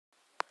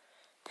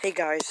Hey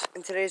guys,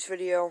 in today's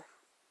video,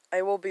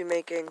 I will be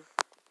making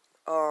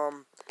a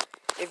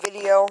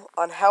video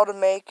on how to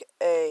make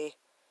a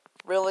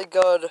really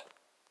good,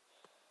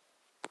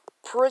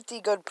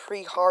 pretty good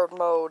pre-hard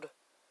mode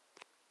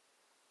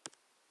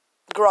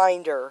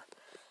grinder.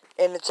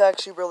 And it's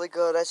actually really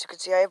good. As you can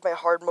see, I have my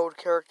hard mode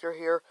character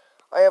here.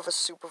 I have a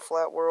super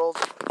flat world,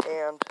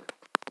 and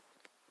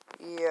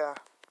yeah.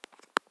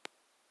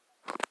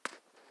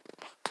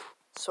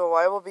 So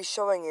I will be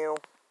showing you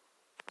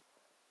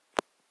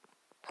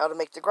how to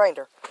make the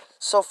grinder.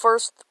 So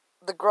first,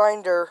 the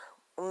grinder,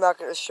 I'm not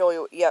going to show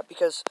you it yet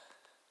because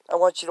I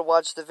want you to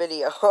watch the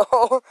video.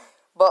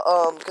 But,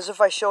 because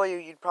if I show you,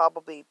 you'd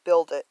probably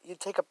build it.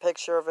 You'd take a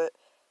picture of it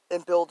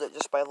and build it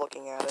just by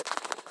looking at it.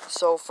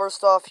 So,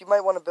 first off, you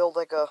might want to build,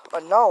 like, a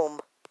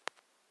gnome.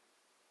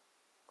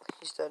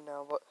 He's dead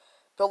now, but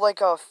build,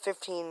 like, a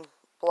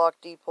 15-block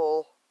deep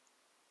hole.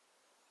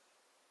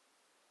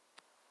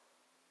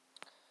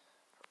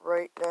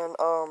 Right, and,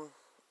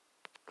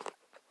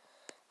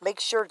 make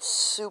sure it's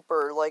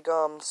super, like,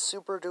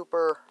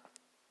 super-duper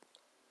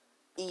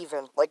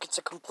even. Like, it's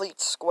a complete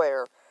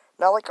square.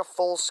 Not like a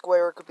full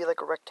square, it could be like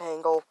a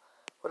rectangle.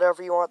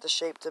 Whatever you want the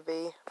shape to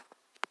be.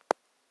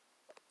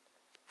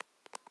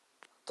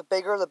 The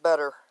bigger, the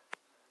better.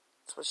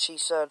 That's what she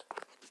said.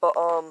 But,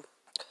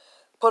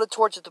 put a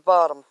torch at the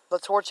bottom. The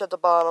torch at the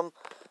bottom,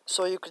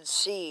 so you can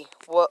see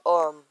what,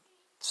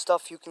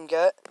 stuff you can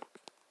get.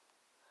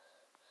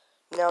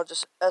 Now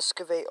just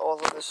excavate all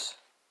of this.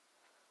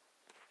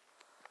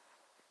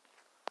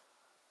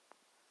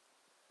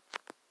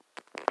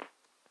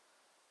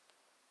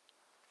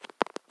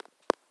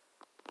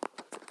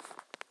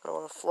 I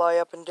want to fly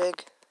up and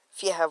dig.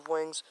 If you have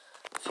wings.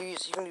 You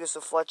can use the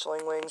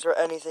fletchling wings or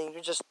anything. You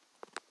can just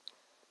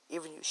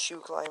even use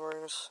shoe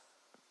climbers.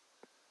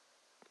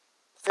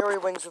 Fairy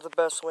wings are the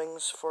best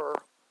wings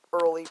for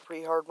early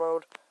pre-hard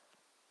mode.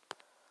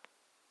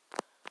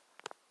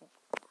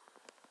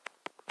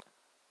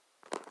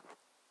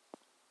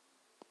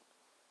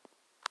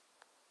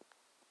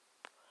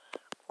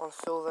 I want to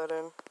fill that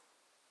in.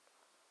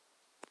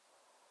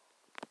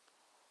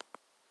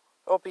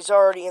 Oh, he's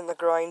already in the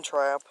grind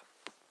trap.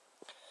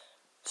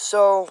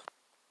 So,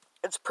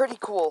 it's pretty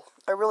cool.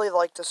 I really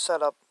like this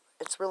setup.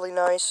 It's really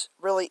nice,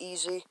 really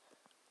easy.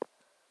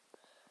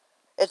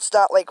 It's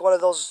not like one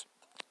of those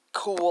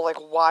cool, like,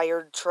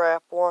 wired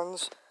trap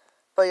ones.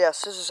 But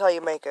yes, this is how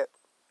you make it.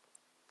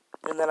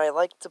 And then I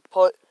like to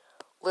put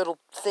little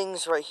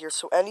things right here.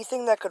 So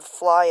anything that could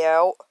fly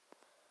out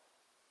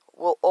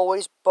will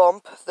always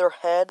bump their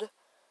head,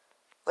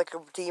 like a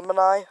demon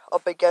eye,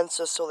 up against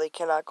us so they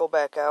cannot go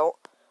back out.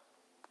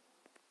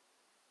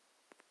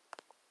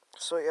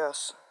 So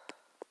yes.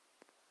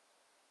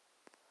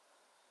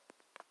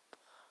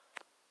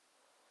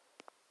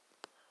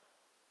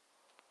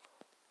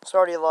 It's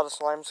already a lot of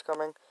slimes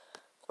coming.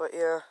 But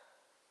yeah.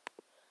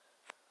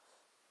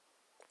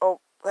 Oh,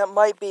 that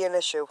might be an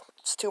issue.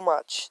 It's too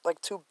much.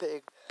 Like, too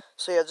big.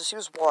 So yeah, just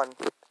use one.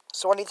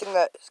 So anything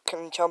that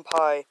can jump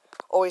high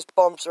always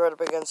bumps right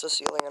up against the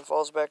ceiling and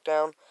falls back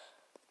down.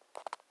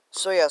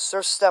 So yes,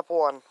 there's step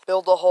one.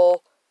 Build a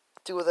hole.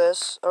 Do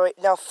this.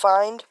 Alright, now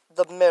find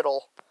the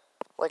middle.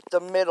 Like, the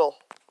middle.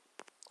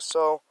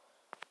 So,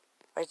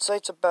 I'd say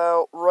it's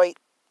about right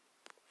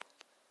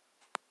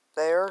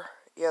there.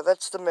 Yeah,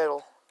 that's the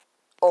middle.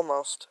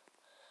 Almost.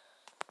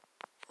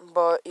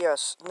 But,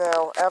 yes.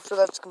 Now, after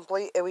that's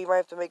complete, and we might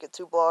have to make it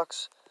 2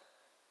 blocks,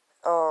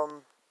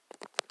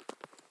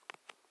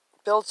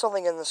 build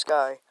something in the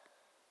sky.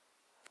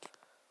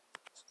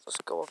 Let's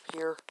go up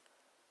here.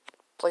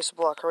 Place a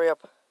block. Hurry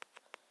up.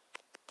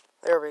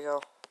 There we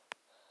go.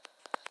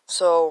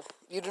 So,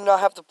 you do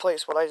not have to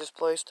place what I just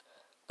placed.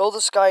 Build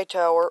a sky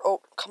tower.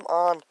 Oh, come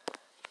on.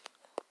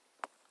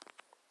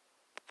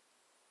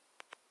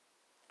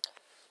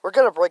 We're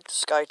gonna break the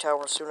sky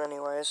tower soon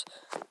anyways.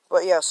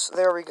 But yes,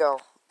 there we go.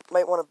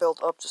 Might want to build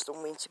up just a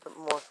weensy bit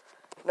more.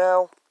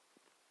 Now,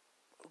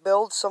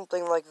 build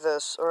something like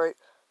this, alright?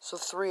 So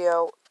 3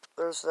 out,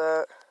 there's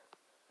that.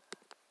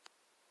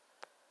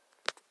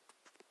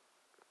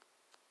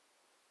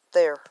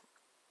 There.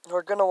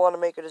 We're gonna want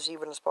to make it as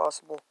even as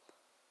possible.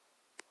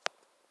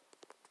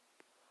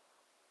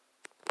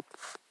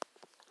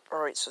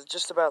 Alright, so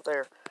just about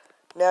there.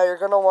 Now you're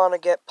gonna want to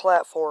get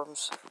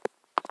platforms.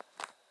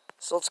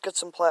 So let's get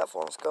some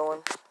platforms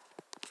going.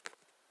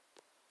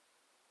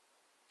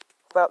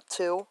 About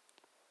 2.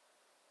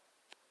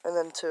 And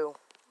then 2.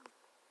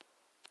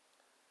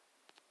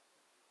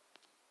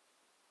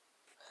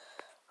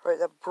 Right,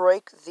 now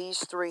break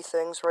these 3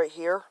 things right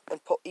here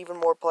and put even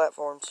more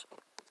platforms.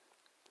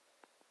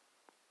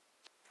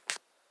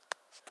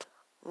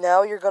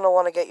 Now you're going to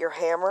want to get your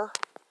hammer.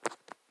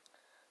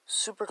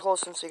 Super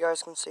close in so you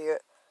guys can see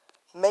it.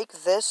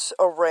 Make this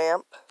a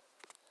ramp.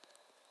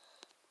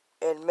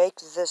 And make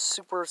this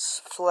super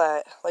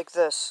flat, like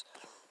this.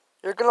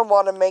 You're going to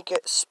want to make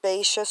it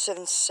spacious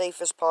and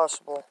safe as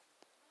possible.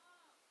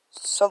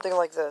 Something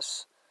like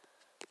this.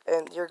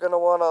 And you're going to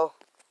want to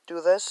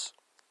do this.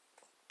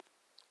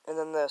 And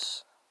then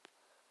this.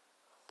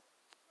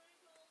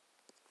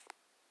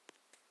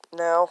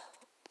 Now,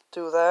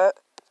 do that,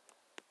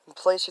 and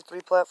place your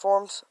 3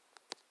 platforms,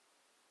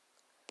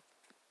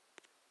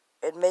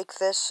 and make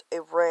this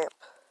a ramp.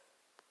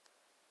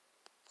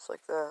 It's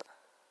like that.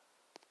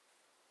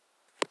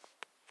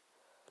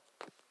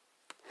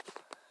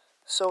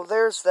 So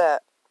there's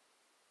that.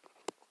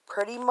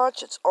 Pretty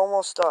much it's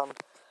almost done.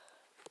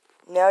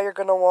 Now you're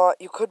going to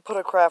want, you could put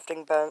a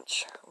crafting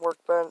bench,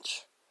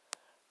 workbench,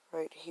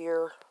 right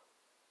here.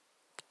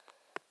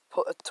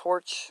 Put a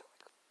torch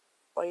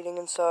lighting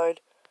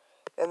inside.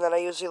 And then I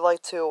usually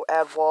like to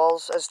add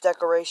walls as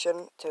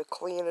decoration to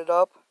clean it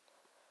up.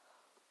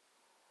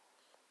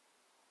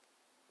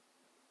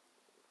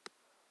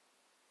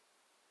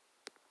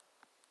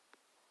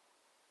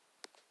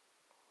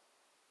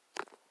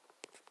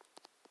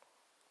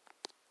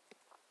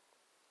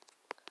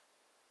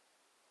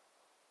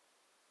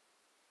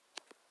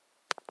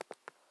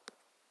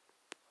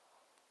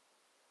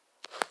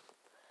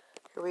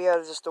 Here we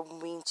added just a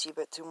weensy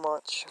bit too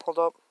much. Hold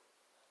up.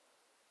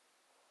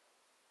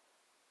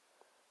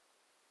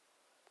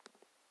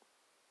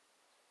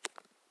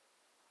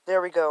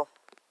 There we go.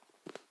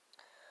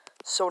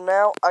 So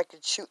now I can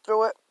shoot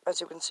through it, as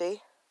you can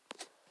see.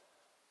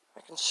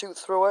 I can shoot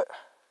through it.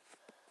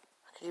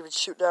 I can even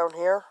shoot down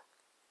here.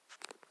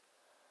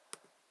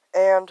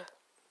 And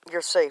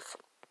you're safe.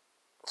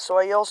 So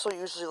I also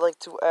usually like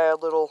to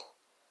add little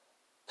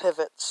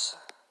pivots.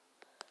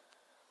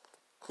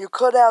 You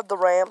could add the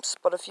ramps,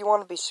 but if you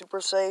want to be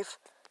super safe,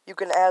 you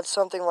can add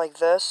something like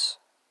this.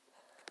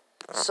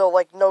 So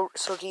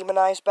demon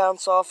eyes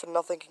bounce off and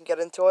nothing can get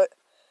into it.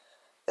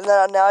 And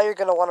then now you're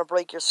going to want to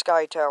break your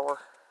sky tower.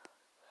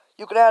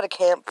 You could add a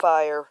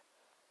campfire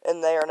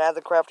in there and add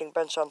the crafting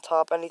bench on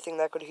top, anything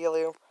that could heal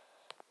you.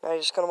 Now you're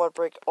just going to want to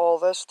break all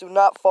this. Do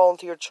not fall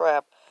into your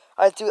trap.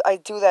 I do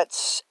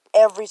that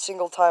every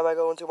single time I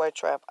go into my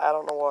trap. I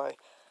don't know why.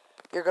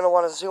 You're going to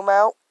want to zoom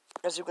out.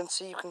 As you can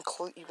see,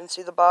 you can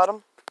see the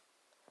bottom.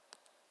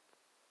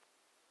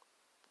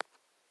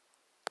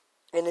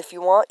 And if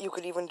you want, you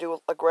could even do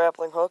a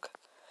grappling hook.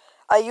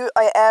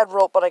 I add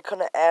rope, but I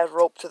couldn't add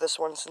rope to this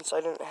one since I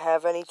didn't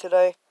have any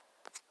today.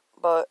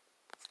 But,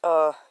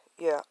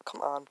 yeah,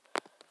 come on.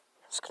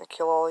 I'm just gonna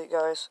kill all you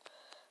guys.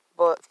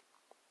 But,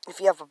 if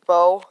you have a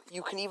bow,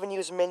 you can even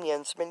use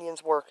minions.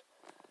 Minions work.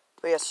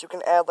 But yes, you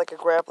can add like a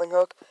grappling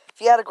hook.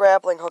 If you add a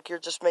grappling hook, you're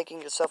just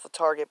making yourself a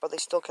target, but they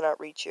still cannot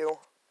reach you.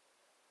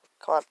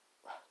 Come on.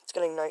 It's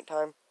getting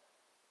nighttime.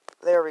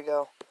 There we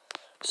go.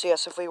 So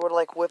yes, if we were to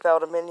like whip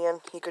out a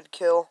minion, he could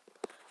kill.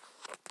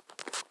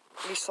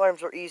 These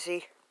slimes are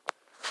easy.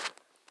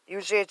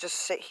 Usually I just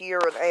sit here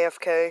and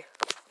AFK.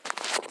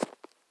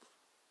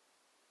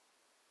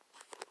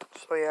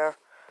 So yeah.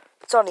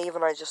 It's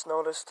uneven, I just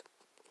noticed.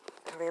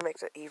 I mean, it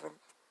makes it even.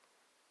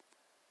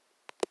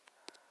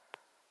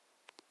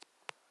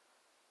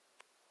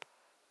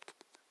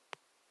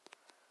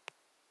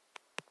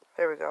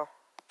 There we go.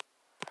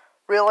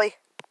 Really?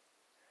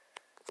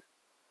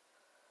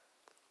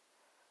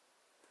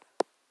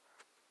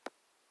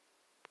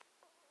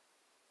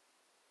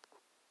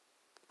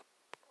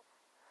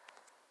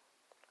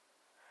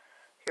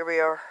 Here we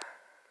are.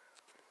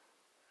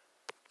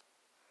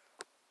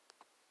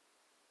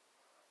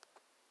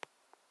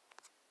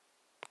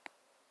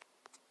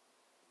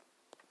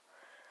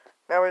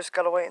 Now we just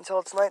gotta wait until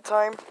it's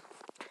nighttime.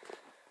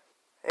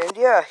 And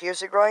yeah,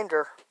 here's a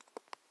grinder.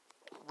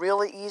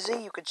 Really easy,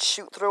 you could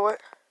shoot through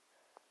it.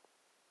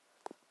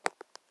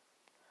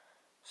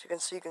 As you can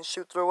see, you can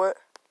shoot through it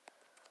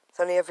with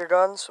any of your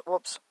guns.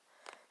 Whoops.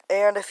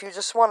 And if you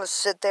just want to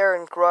sit there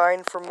and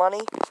grind for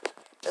money,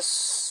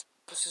 just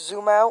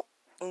zoom out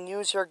and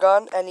use your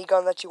gun. Any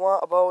gun that you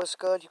want. A bow is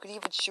good. You could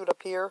even shoot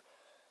up here.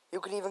 You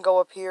could even go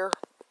up here,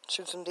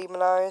 shoot some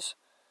demon eyes.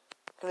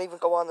 You can even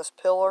go on this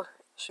pillar,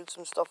 shoot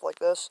some stuff like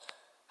this.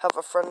 Have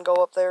a friend go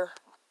up there.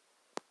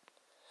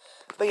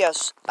 But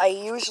yes,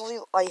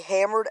 I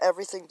hammered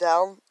everything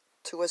down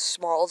to as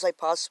small as I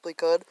possibly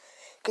could.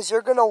 Because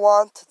you're going to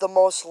want the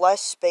most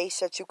less space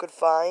that you could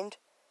find.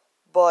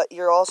 But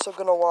you're also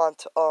going to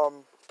want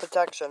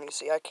protection. You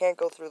see, I can't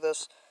go through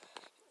this.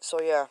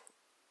 So yeah,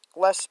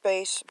 less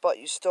space, but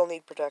you still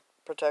need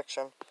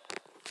protection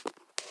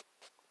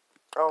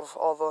of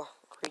all the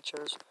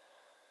creatures.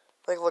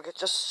 Like, look,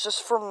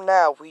 just from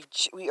now,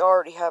 we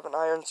already have an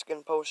iron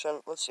skin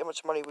potion. Let's see how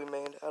much money we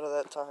made out of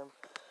that time.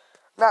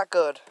 Not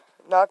good.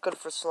 Not good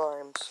for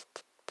slimes.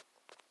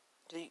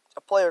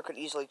 A player could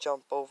easily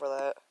jump over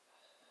that.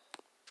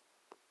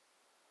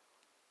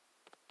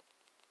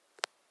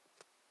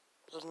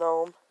 There's a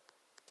gnome.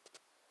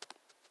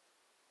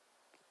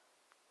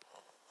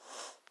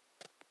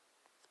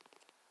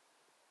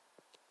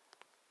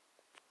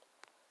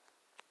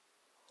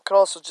 Could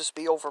also just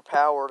be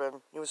overpowered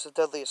and use the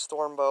deadliest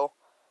storm bow.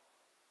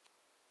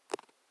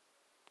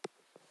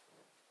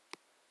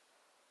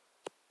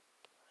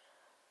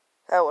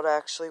 That would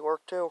actually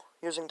work too,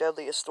 using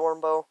deadliest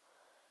storm bow,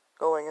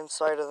 going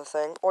inside of the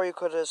thing. Or you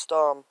could just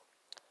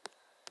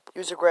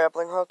use a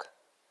grappling hook,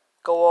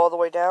 go all the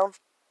way down,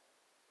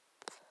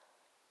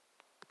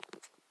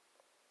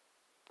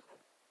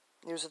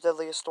 use the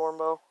deadliest storm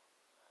bow.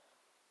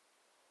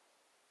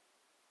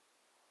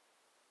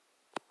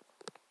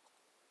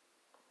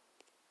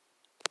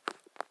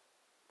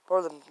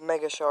 or the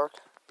Mega Shark,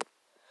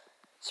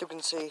 so you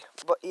can see.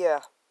 But yeah,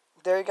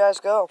 there you guys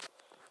go.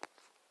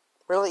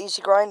 Really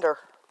easy grinder.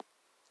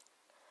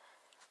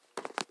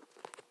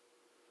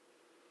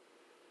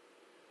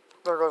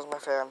 There goes my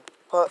fan.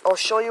 But I'll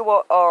show you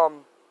what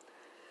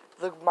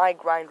my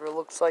grinder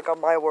looks like on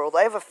my world.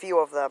 I have a few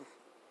of them.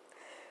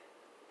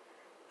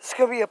 It's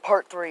gonna be a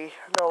part 3.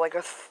 No, like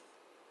a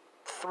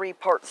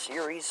 3-part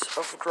series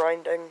of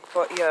grinding.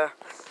 But yeah,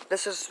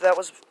 this is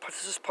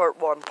part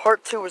 1.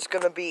 Part 2 is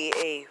gonna be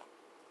a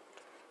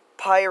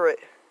pirate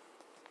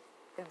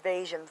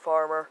invasion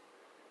farmer.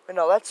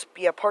 No,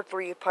 part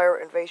 3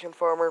 pirate invasion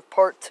farmer.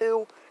 Part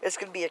 2 is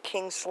gonna be a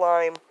king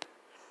slime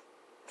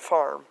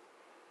farm.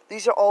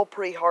 These are all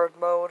pre-hard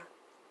mode.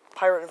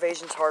 Pirate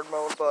invasion's hard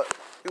mode, but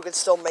you can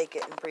still make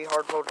it in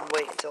pre-hard mode and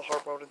wait until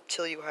hard mode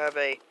until you have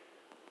a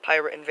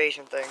pirate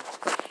invasion thing.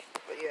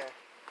 But yeah,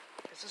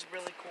 this is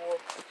really cool.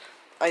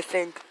 I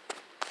think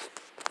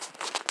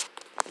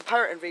the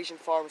pirate invasion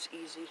farm is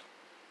easy.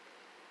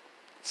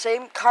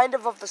 Kind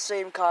of the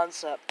same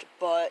concept,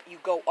 but you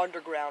go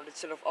underground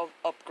instead of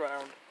up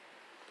ground.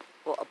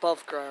 Well,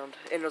 above ground,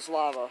 and there's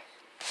lava.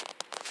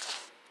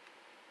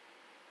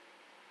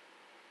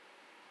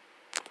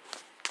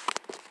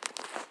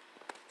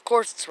 Of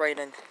course it's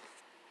raining.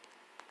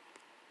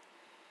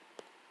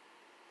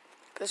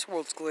 This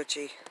world's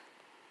glitchy.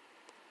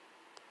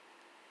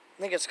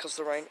 I think it's because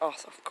of the rain. Oh,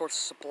 of course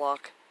it's a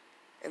block.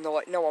 In the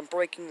light. No, I'm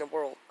breaking the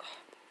world.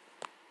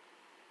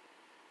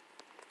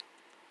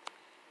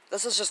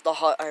 This is just the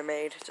hut I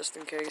made, just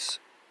in case.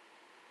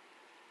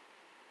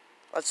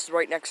 That's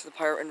right next to the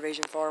pirate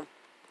invasion farm.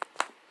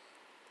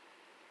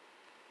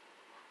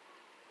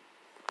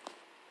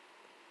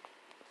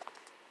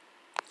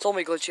 It's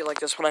only glitchy like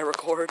this when I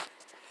record.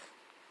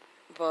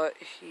 But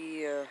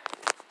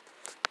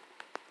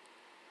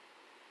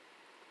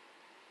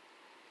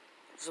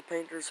It's a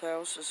painter's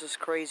house. This is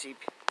crazy.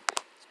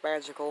 It's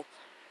magical.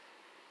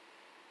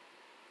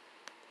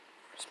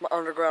 It's my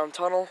underground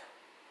tunnel.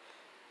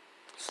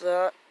 It's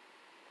that.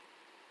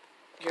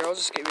 Here, I'll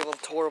just give you a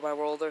little tour of my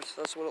world.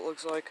 That's what it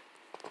looks like.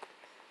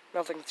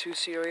 Nothing too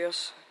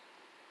serious.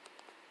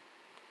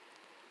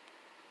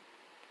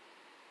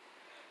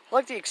 I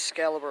like the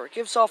Excalibur. It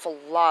gives off a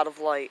lot of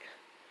light.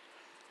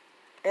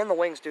 And the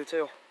wings do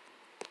too.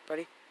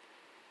 Ready?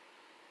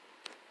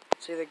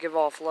 See, they give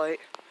off light.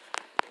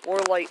 More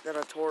light than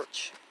a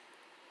torch.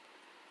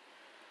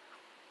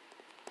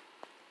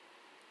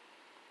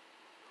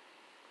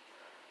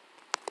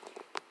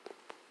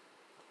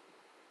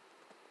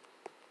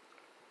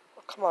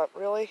 Oh, come on,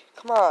 really?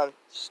 Come on,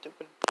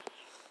 stupid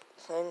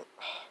thing.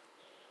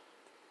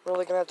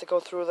 Really gonna have to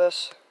go through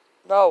this?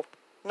 No!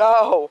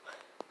 No!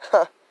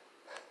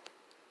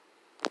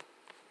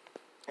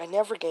 I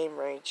never game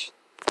rage.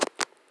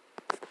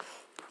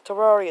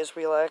 Terraria is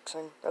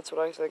relaxing. That's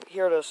what I think.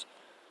 Here it is.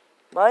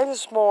 Mine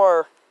is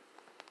more...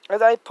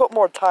 I put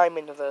more time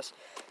into this.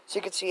 So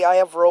you can see I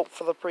have rope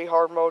for the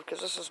pre-hard mode, because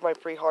this is my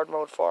pre-hard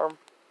mode farm.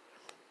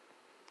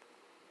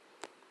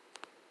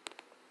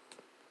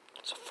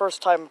 It's the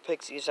first time a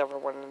Pixie's ever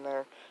went in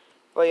there.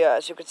 But yeah,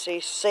 as you can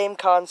see, same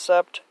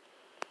concept.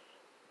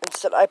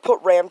 Instead, I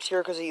put ramps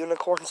here because the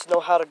unicorns know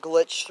how to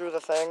glitch through the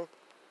thing.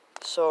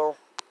 So,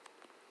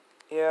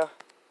 yeah.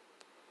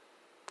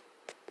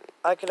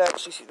 I can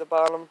actually see the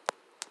bottom.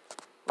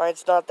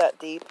 Mine's not that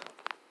deep.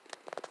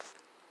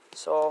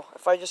 So,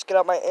 if I just get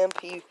out my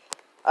MP,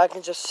 I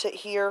can just sit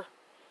here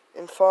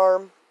and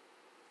farm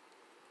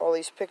all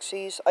these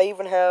pixies. I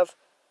even have...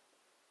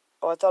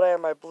 Oh, I thought I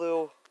had my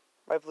blue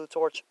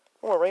torch.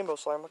 Oh, a rainbow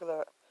slime. Look at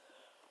that.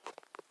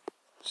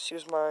 Just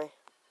use my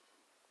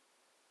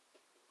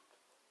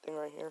thing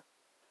right here.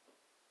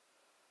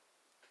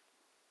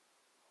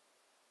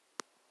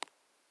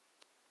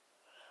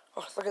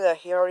 Oh, look at that.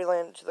 He already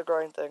landed to the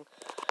grind thing.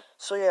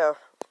 So, yeah.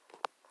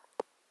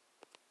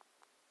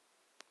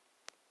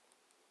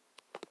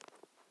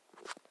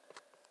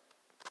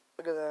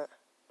 Look at that.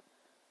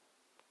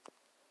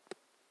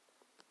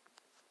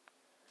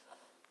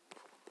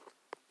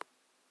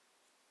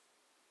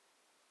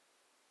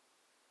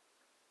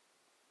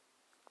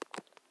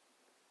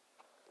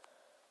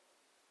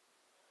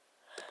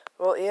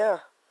 Well, yeah.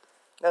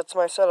 That's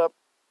my setup.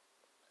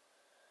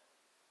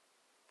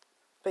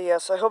 But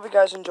yes, I hope you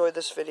guys enjoyed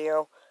this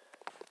video.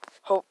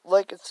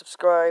 Like and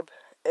subscribe.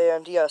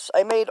 And yes,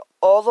 I made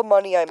all the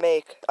money I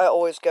make, I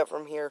always get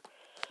from here.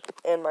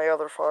 And my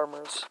other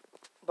farmers.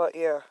 But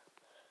yeah.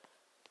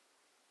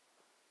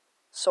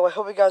 So I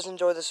hope you guys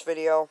enjoyed this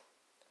video.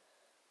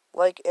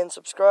 Like and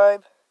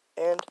subscribe.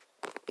 And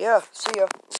yeah, see ya.